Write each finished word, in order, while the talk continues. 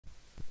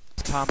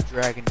Tom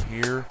Dragon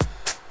here.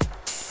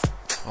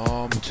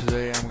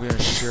 Today I'm going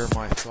to share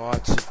my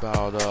thoughts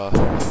about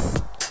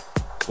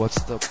what's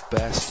the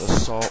best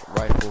assault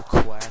rifle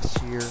class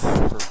here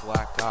for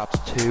Black Ops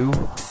 2.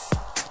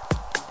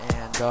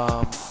 And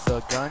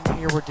the gun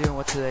here we're dealing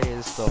with today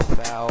is the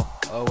FAL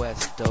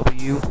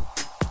OSW.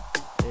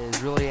 It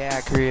is really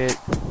accurate,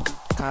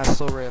 kind of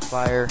slow rate of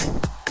fire,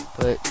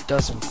 but it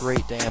does some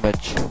great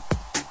damage.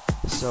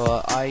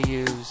 So I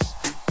use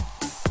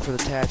for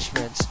the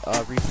attachments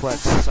Reflex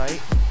sight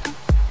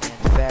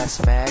and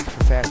fast mag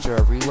for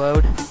faster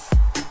reload,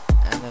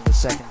 and then the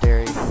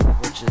secondary,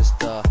 which is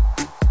the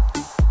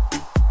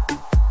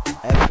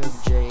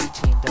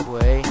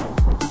FMJ18AA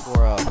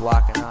for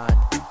locking on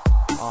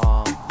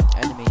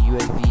enemy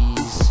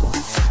UAVs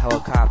and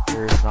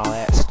helicopters and all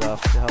that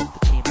stuff to help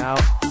the team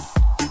out.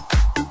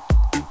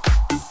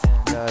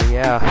 And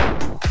yeah,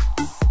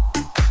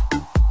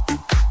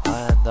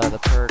 and the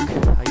perk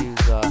I use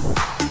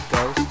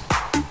Ghost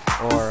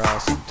or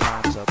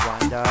sometimes a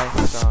blind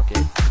eye, so I don't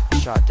get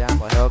shot down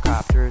by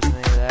helicopters and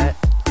any of that.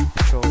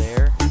 Controlled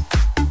air,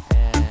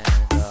 and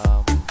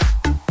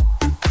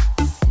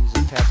use a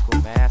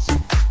tactical mask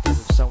because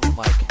if someone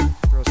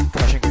throws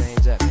concussion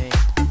grenades at me,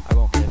 I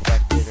won't get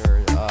affected,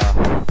 or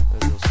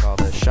those called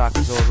the shock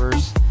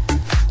absorbers,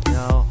 you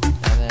know.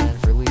 And then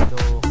for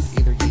lethal,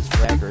 either use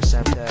frag or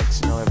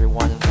Semtex, every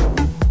one of them,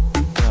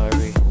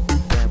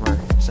 them or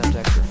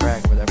Semtex or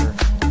frag, whatever.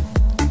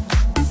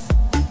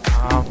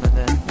 And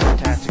then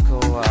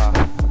tactical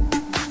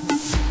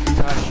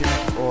concussion,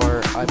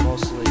 or I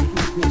mostly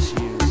just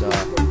use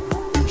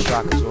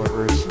shock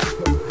absorbers.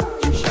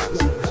 Just shock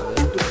absorbers, so they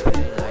don't do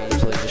anything, and I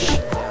usually just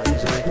shut down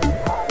easily.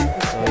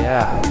 So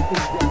yeah,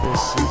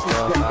 this is the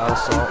FAL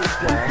assault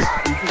class.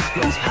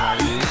 That's what I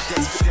use.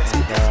 And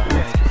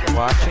thank you for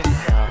watching.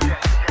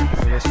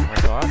 For listening to my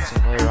thoughts,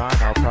 and later on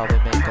I'll probably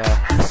make